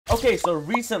Okay, so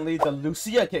recently the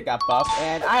Lucia kit got buffed,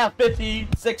 and I have 50,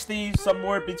 60,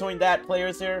 somewhere between that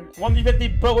players here.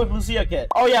 1v50, but with Lucia kit.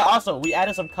 Oh yeah, also, we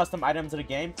added some custom items to the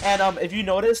game. And if you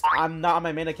noticed, I'm not on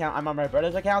my main account, I'm on my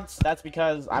brother's accounts. That's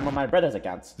because I'm on my brother's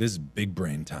accounts. This is big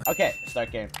brain time. Okay,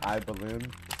 start game. Balloon,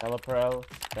 Telepro,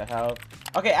 the health.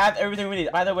 Okay, I have everything we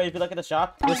need. By the way, if you look at the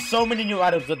shop, there's so many new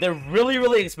items, but they're really,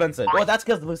 really expensive. Well, that's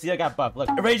because Lucia got buffed. Look,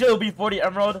 Erasure will be 40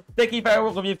 emerald. Sticky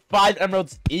Firework will be 5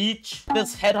 emeralds each.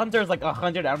 This Headhunter is like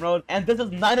 100 emerald. And this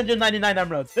is 999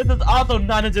 emeralds. This is also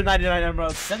 999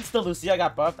 emeralds. Since the Lucia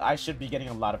got buffed, I should be getting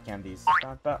a lot of candies.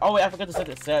 Oh, wait, I forgot to set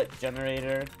the set.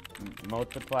 Generator,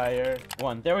 multiplier,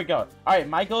 1. There we go. All right,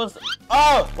 Michael's.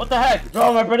 Oh, what the heck?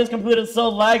 Bro, my brother's computer is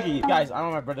so laggy. Guys, I'm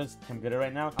on my brother's computer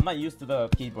right now. I'm not used to the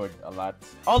keyboard a lot.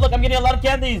 Oh, look, I'm getting a lot of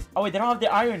candies. Oh, wait, they don't have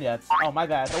the iron yet. Oh, my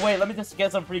bad. Oh, wait, let me just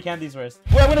get some free candies first.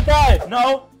 Wait, I'm gonna die.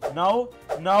 No, no,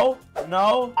 no,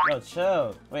 no. Yo,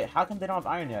 chill. Wait, how come they don't have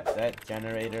iron yet? That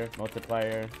generator,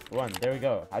 multiplier, 1. There we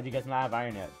go. How do you guys not have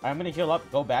iron yet? All right, I'm gonna heal up,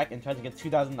 go back, and try to get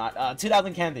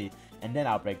 2,000 candy. And then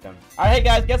I'll break them. All right, hey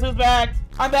guys, guess who's back?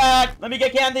 I'm back. Let me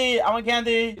get candy. I want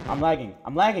candy. I'm lagging.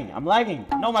 I'm lagging. I'm lagging.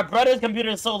 No, my brother's computer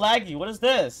is so laggy. What is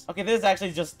this? Okay, this is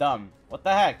actually just dumb. What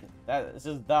the heck? This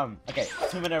is dumb. Okay,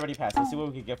 2 minutes already passed. Let's see what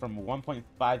we can get from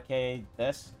 1.5k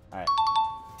this. All right.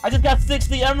 I just got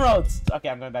 60 emeralds. Okay,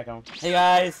 I'm going back home. Hey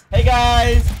guys. Hey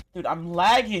guys. Dude, I'm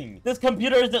lagging. This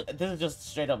computer is this is just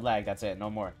straight up lag. That's it.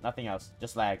 No more. Nothing else.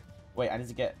 Just lag. Wait, I need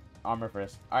to get armor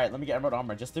first. All right, let me get emerald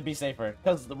armor just to be safer,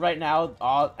 because right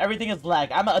now everything is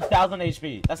lag. I'm at 1,000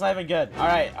 HP. That's not even good. All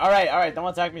right, don't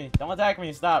attack me. Don't attack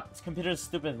me. Stop. This computer is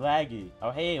stupid laggy.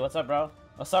 Oh, hey, what's up, bro?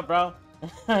 What's up, bro?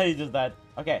 He just died.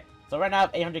 Okay, so right now I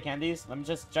have 800 candies. Let me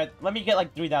just try. Let me get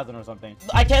like 3,000 or something.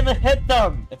 I can't even hit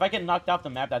them. If I get knocked off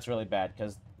the map, that's really bad,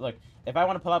 because look, if I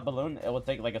want to pull out balloon, it will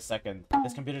take like a second.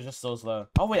 This computer's just so slow.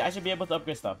 Oh wait, I should be able to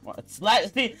upgrade stuff. It's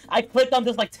see, I clicked on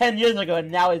this like 10 years ago,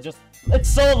 and now it's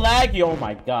so laggy. Oh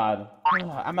my god.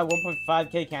 I'm at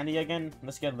 1.5k candy again.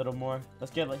 Let's get a little more.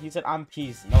 Let's get. He said I'm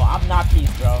peace. No, I'm not peace,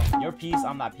 bro. You're peace.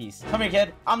 I'm not peace. Come here,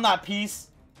 kid. I'm not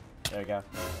peace. There we go.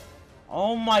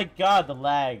 Oh my god, the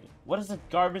lag. What is this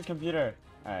garbage computer?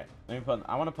 All right, let me put.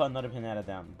 I want to put another pinata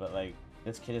down, but like.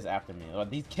 This kid is after me. Oh,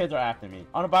 these kids are after me.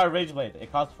 I want to buy a Rage Blade.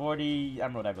 It costs 40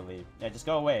 emerald, I believe. Yeah, just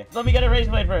go away. Let me get a Rage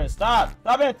Blade first. Stop.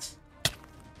 Stop it.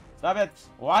 Stop it.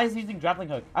 Why is he using grappling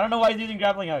hook? I don't know why he's using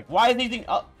grappling hook. Why is he using...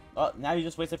 Oh, now you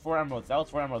just wasted 4 emeralds. That was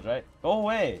 4 emeralds, right? Go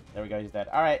away. There we go. He's dead.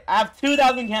 All right. I have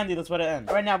 2,000 candy. That's what it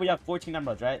ends. Right now, we have 14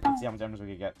 emeralds, right? Let's see how much emeralds we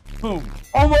can get. Boom.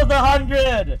 Almost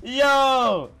 100.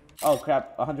 Yo. Oh,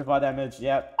 crap. 105 damage.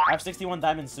 Yep. I have 61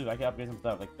 diamonds, too. I can upgrade some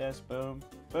stuff like this. Boom.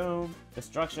 Boom.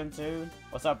 Destruction, too.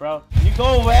 What's up, bro? Can you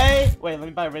go away? Wait, let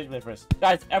me buy a Rage Blade first.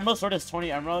 Guys, Emerald Sword is 20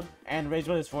 emerald, and Rage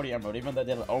Blade is 40 emerald, even though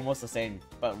they're almost the same.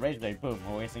 But Rage Blade, boom.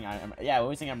 We're wasting emerald. Yeah, we're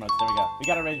wasting emeralds. There we go. We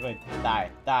got a Rage Blade. Die.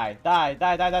 Die. Die.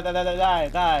 Die. Die. Die. Die. Die. Die.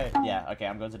 Die. Yeah, okay.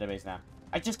 I'm going to the base now.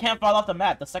 I just can't fall off the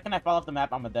map. The second I fall off the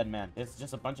map, I'm a dead man. It's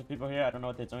just a bunch of people here. I don't know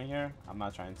what they're doing here. I'm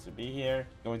not trying to be here.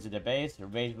 Going to the base,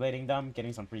 rage blading them,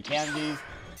 getting some free candies.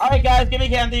 All right, guys, give me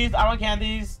candies. I want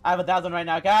candies. I have 1,000 right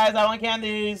now. Guys, I want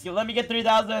candies. Let me get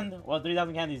 3,000. Well,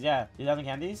 3,000 candies, yeah. 3,000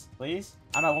 candies, please.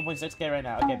 I'm at 1.6k right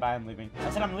now. Okay, bye, I'm leaving. I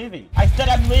said I'm leaving. I said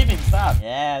I'm leaving. Stop.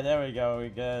 Yeah, there we go. We're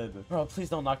good. Bro, please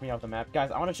don't knock me off the map.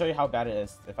 Guys, I want to show you how bad it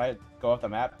is if I go off the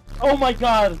map. Oh my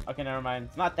god. Okay, never mind.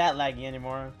 It's not that laggy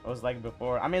anymore. It was laggy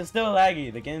before. I mean, it's still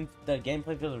laggy. The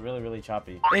gameplay feels really, really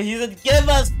choppy. Hey, he said, give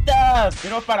us stuff. You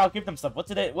know what? Fine, I'll give them stuff. What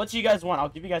do you guys want? I'll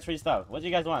give you guys free stuff. What do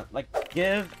you guys want? Like,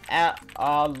 give at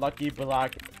a lucky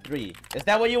block 3. Is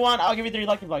that what you want? I'll give you 3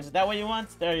 lucky blocks. Is that what you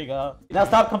want? There you go. Now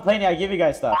stop complaining. I give you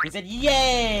guys stuff. He said, yay.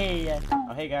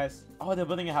 Oh, hey guys. Oh, they're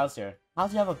building a house here. How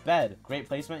do you have a bed? Great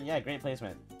placement? Yeah, great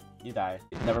placement. You die.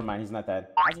 Never mind, he's not dead.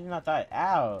 How did he not die?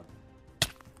 Ow.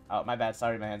 Oh, my bad.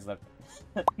 Sorry, my hands left.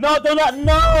 No, do not.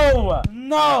 No!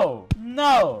 No!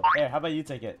 No! Here, how about you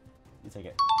take it? You take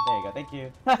it. There you go. Thank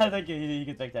you. Thank you. You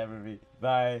can take that from me.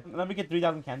 Bye. Let me get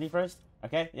 3,000 candy first.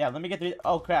 Okay? Yeah, let me get 3...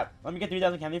 Oh, crap. Let me get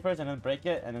 3,000 candy first and then break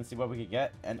it and then see what we can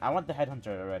get. And I want the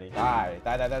headhunter already. Die.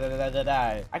 Die, die, die, die, die, die,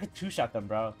 die. I could 2-shot them,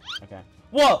 bro. Okay.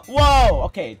 Whoa! Whoa!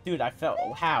 Okay, dude, I felt...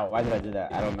 How? Why did I do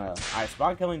that? I don't know. Alright,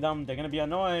 spawn killing them. They're gonna be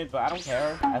annoyed, but I don't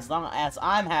care. As long as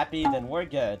I'm happy, then we're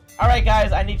good. Alright,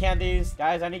 guys, I need candies.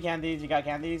 Guys, I need candies. You got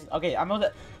candies? Okay, I'm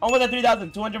almost at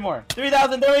 3,000. 200 more.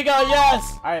 3,000. There we go.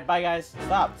 Yes! Alright, bye, guys.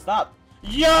 Stop. Stop.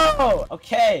 Yo!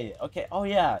 Okay. Okay. Oh,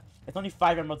 yeah. It's only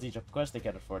 5 emeralds each. Of course they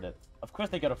can afford it. Of course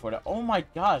they can afford it. Oh my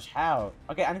gosh, how?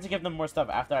 Okay, I need to give them more stuff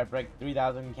after I break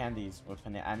 3,000 candies. With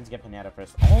I need to get Pinata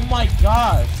first. Oh my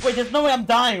gosh. Wait, there's no way I'm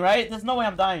dying, right? There's no way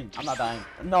I'm dying. I'm not dying.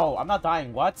 No, I'm not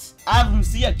dying. What? I have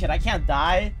Lucia, kid. I can't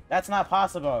die. That's not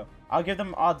possible. I'll give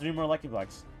them all 3 more lucky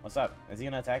blocks. What's up? Is he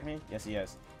gonna attack me? Yes, he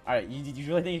is. Alright, you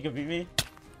really think you can beat me?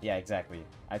 Yeah, exactly.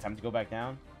 Alright, time to go back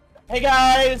down. Hey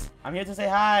guys! I'm here to say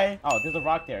hi. Oh, there's a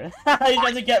rock there. He's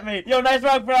trying to get me. Yo, nice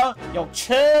rock, bro. Yo,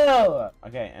 chill.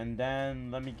 Okay, and then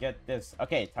let me get this.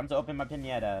 Okay, time to open my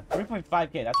pinata.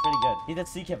 3.5k. That's pretty good. He did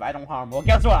cKev. I don't harm. Well,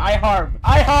 guess what? I harm.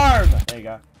 I harm. There you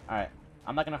go. Alright.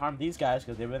 I'm not gonna harm these guys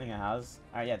because they're building a house.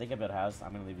 Alright, yeah, they can build a house.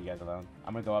 I'm gonna leave you guys alone.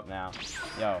 I'm gonna go up now.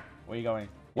 Yo, where are you going?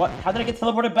 What? How did I get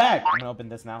teleported back? I'm gonna open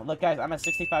this now. Look, guys, I'm at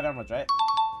 65 emeralds, right?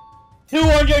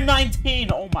 219!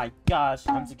 Oh my gosh.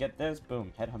 Time to get this.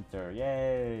 Boom. Headhunter.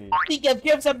 Yay.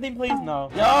 Give something, please. No.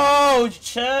 Yo,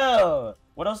 chill.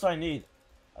 What else do I need?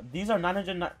 These are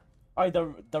 900. Alright,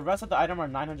 the rest of the item are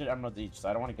 900 emeralds each, so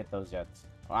I don't want to get those yet.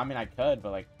 Well, I mean, I could,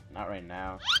 but like, not right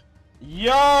now.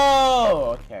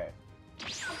 Yo! Okay.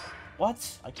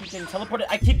 What? I keep getting teleported.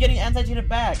 I keep getting anti-cheated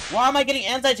back. Why am I getting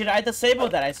anti-cheated? I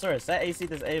disabled that. I swear. Set AC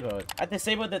disabled. I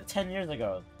disabled it 10 years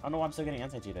ago. I don't know why I'm still getting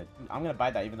anti-cheated. I'm gonna buy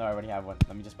that even though I already have one.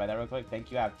 Let me just buy that real quick.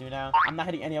 Thank you. I have 2 now. I'm not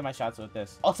hitting any of my shots with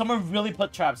this. Oh, someone really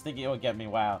put traps thinking it would get me.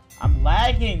 Wow. I'm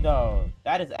lagging though.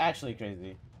 That is actually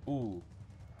crazy. Ooh.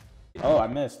 Oh, I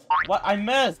missed. What? I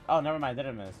missed. Oh, never mind. I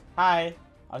didn't miss. Hi.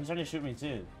 Oh, he's trying to shoot me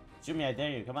too. Shoot me. I dare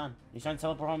you. Come on. He's trying to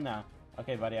teleport home now.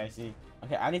 Okay, buddy. I see.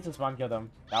 Okay, I need to spawn kill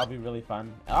them. That'll be really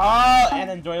fun. Oh,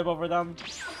 and enjoyable for them.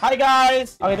 Hi,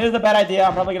 guys. Okay, this is a bad idea.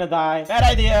 I'm probably gonna die. Bad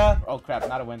idea. Oh, crap.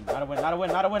 Not a win. Not a win. Not a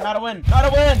win. Not a win. Not a win. Not a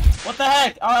win. What the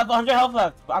heck? Oh, I have 100 health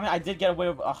left. I mean, I did get away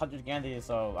with 100 candy,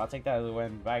 so I'll take that as a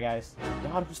win. Bye, guys.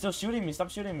 God, you're still shooting me.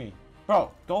 Stop shooting me. Bro,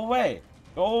 go away.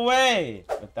 Go away.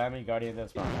 The Diamond Guardian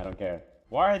is wrong. I don't care.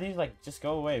 Why are these like, just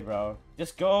go away, bro.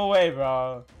 Just go away,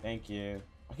 bro. Thank you.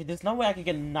 Okay, there's no way I could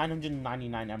get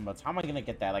 999 emeralds. How am I gonna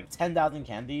get that? Like 10,000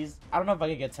 candies? I don't know if I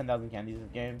could get 10,000 candies in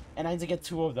this game. And I need to get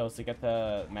 2 of those to get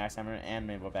the max hammer and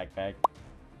rainbow backpack.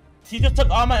 He just took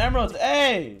all my emeralds.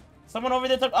 Hey! Someone over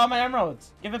there took all my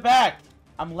emeralds. Give it back.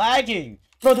 I'm lagging.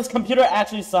 Bro, this computer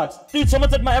actually sucks. Dude, someone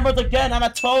took my emeralds again. I'm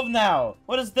at 12 now.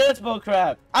 What is this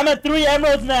bullcrap? I'm at 3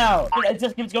 emeralds now. Dude, it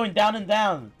just keeps going down and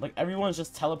down. Like, everyone's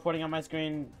just teleporting on my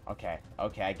screen. Okay,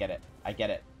 okay, I get it. I get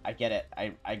it. I get it.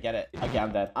 I get it. Okay,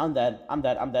 I'm dead. I'm dead. I'm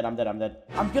dead. I'm dead. I'm dead. I'm dead.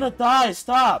 I'm gonna die.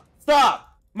 Stop.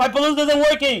 Stop. My balloon isn't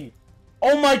working.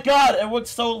 Oh my god, it worked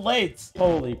so late.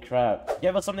 Holy crap.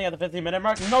 Give us something at the 15-minute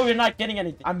mark? No, you're not getting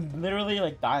anything. I'm literally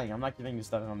like dying. I'm not giving you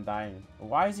stuff if I'm dying.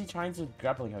 Why is he trying to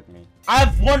grappling hook me? I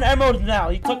have 1 emerald now.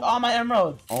 He took all my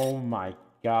emeralds. Oh my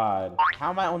god. How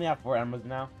am I only have 4 emeralds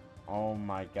now? Oh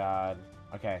my god.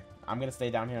 Okay, I'm gonna stay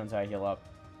down here until I heal up.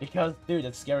 Because, dude,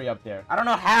 it's scary up there. I don't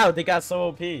know how they got so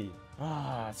OP.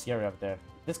 Ah, it's scary up there.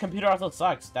 This computer also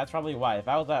sucks. That's probably why. If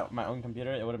I was at my own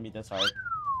computer, it wouldn't be this hard.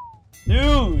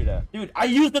 Dude, I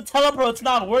used the teleport. It's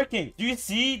not working. Do you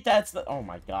see? That's the... Oh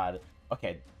my god.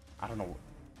 Okay, I don't know.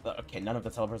 Okay, none of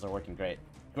the teleports are working. Great.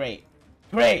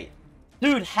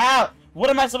 Dude, how?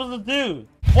 What am I supposed to do?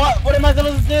 What am I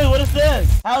supposed to do? What is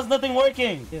this? How's nothing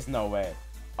working? There's no way.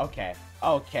 Okay.